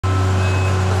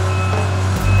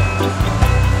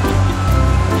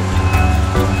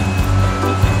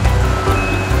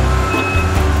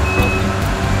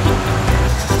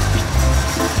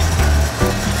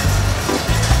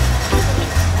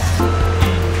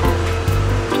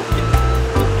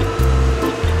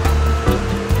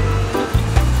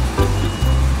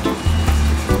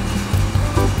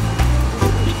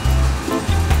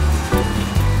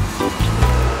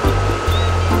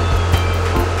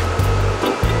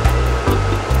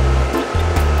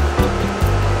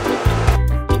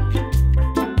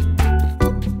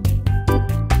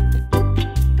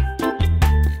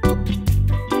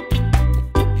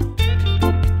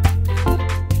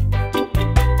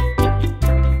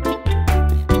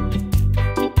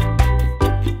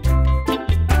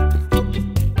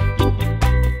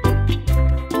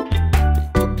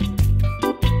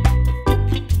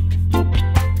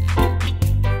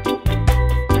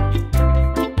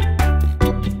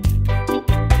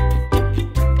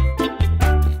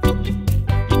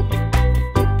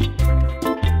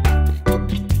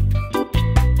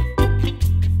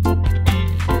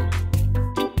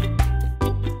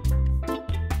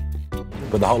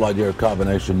the whole idea of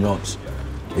carbonation yachts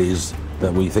is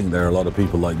that we think there are a lot of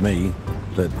people like me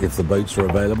that if the boats are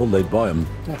available, they'd buy them.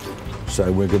 Yes.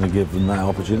 So we're going to give them that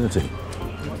opportunity.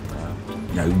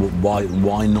 You know,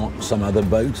 why not some other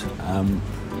boat?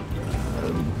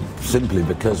 Simply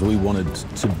because we wanted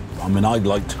to. I mean, I'd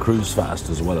like to cruise fast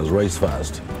as well as race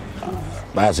fast.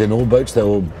 As in all boats, there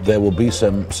will be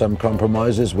some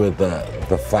compromises with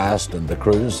the fast and the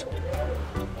cruise,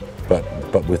 but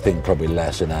we think probably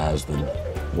less in ours than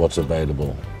what's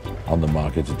available on the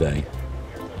market today.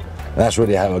 And that's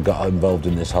really how I got involved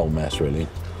in this whole mess. Really,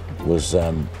 was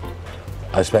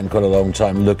I spent quite a long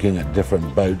time looking at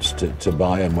different boats to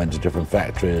buy and went to different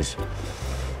factories,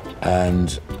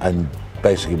 and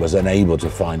basically was unable to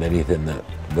find anything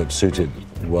that suited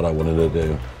what I wanted to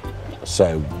do.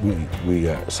 So we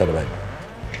set about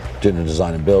doing a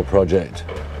design and build project,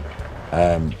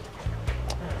 and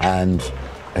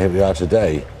here we are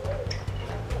today.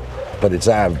 But it's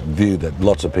our view that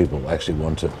lots of people actually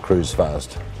want to cruise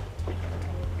fast.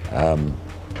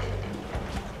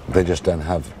 They just don't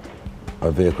have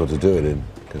a vehicle to do it in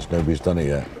because nobody's done it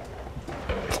yet.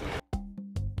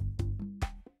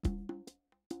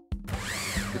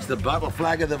 It's the battle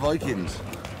flag of the Vikings.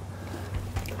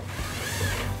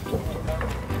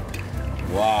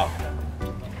 Wow.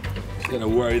 It's going to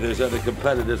worry those other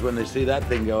competitors when they see that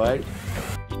thing go out.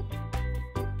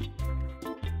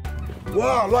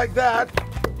 Wow, like that.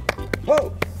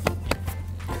 Whoa.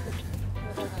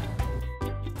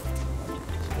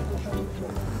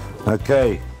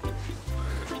 Okay.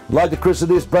 I'd like to christen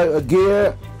this boat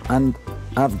Aegir and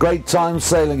have great time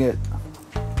sailing it.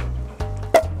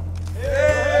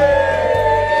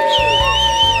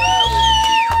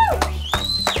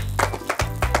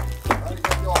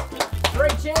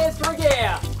 Cheers for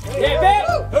Aegir! Hip hip!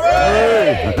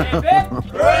 Hooray! Hip hip!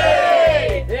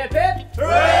 Hooray! Hip hip!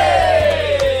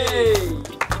 Hooray!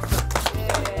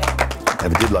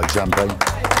 Never did like champagne.